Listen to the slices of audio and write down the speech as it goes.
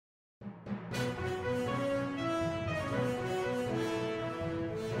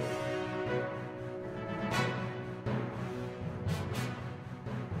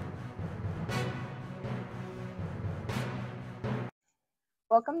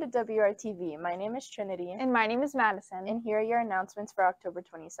Welcome to WRTV. My name is Trinity. And my name is Madison. And here are your announcements for October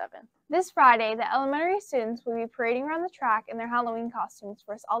 27th. This Friday, the elementary students will be parading around the track in their Halloween costumes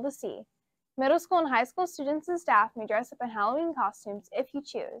for us all to see. Middle school and high school students and staff may dress up in Halloween costumes if you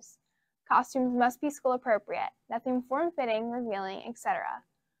choose. Costumes must be school appropriate, nothing form-fitting, revealing, etc.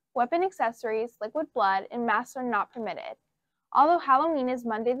 Weapon accessories, liquid blood, and masks are not permitted. Although Halloween is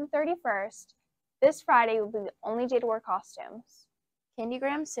Monday the 31st, this Friday will be the only day to wear costumes.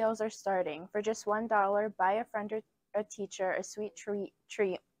 Candygram sales are starting. For just $1, buy a friend or a teacher a sweet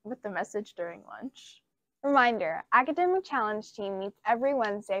treat with the message during lunch. Reminder, Academic Challenge Team meets every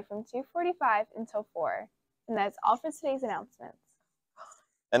Wednesday from 2:45 until 4. And that's all for today's announcements.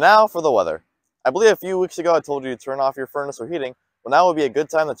 And now for the weather. I believe a few weeks ago I told you to turn off your furnace or heating. Well, now would be a good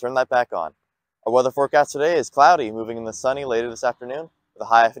time to turn that back on. Our weather forecast today is cloudy, moving into sunny later this afternoon with a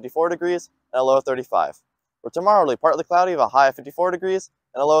high of 54 degrees and a low of 35. For tomorrow, it'll be partly cloudy with a high of 54 degrees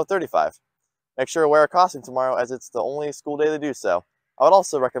and a low of 35. Make sure to wear a costume tomorrow as it's the only school day to do so. I would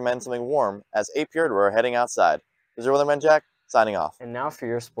also recommend something warm as 8 period we're heading outside. This is your weatherman Jack, signing off. And now for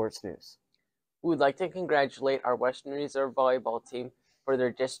your sports news. We would like to congratulate our Western Reserve volleyball team for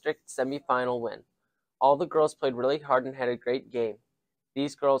their district semifinal win. All the girls played really hard and had a great game.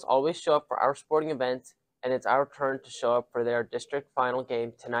 These girls always show up for our sporting events, and it's our turn to show up for their district final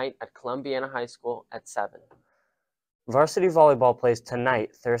game tonight at Columbiana High School at 7. Varsity volleyball plays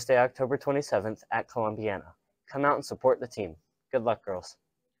tonight, Thursday, October 27th at Columbiana. Come out and support the team. Good luck, girls.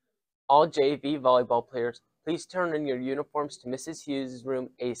 All JV volleyball players, please turn in your uniforms to Mrs. Hughes' room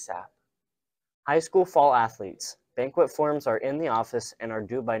ASAP. High school fall athletes. Banquet forms are in the office and are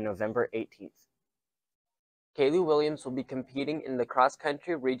due by November 18th. Kaylee Williams will be competing in the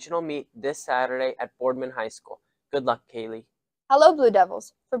cross-country regional meet this Saturday at Boardman High School. Good luck, Kaylee. Hello, Blue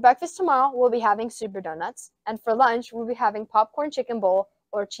Devils. For breakfast tomorrow, we'll be having Super Donuts, and for lunch, we'll be having popcorn chicken bowl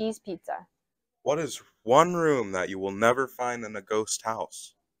or cheese pizza. What is one room that you will never find in a ghost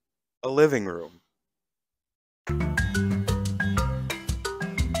house? A living room.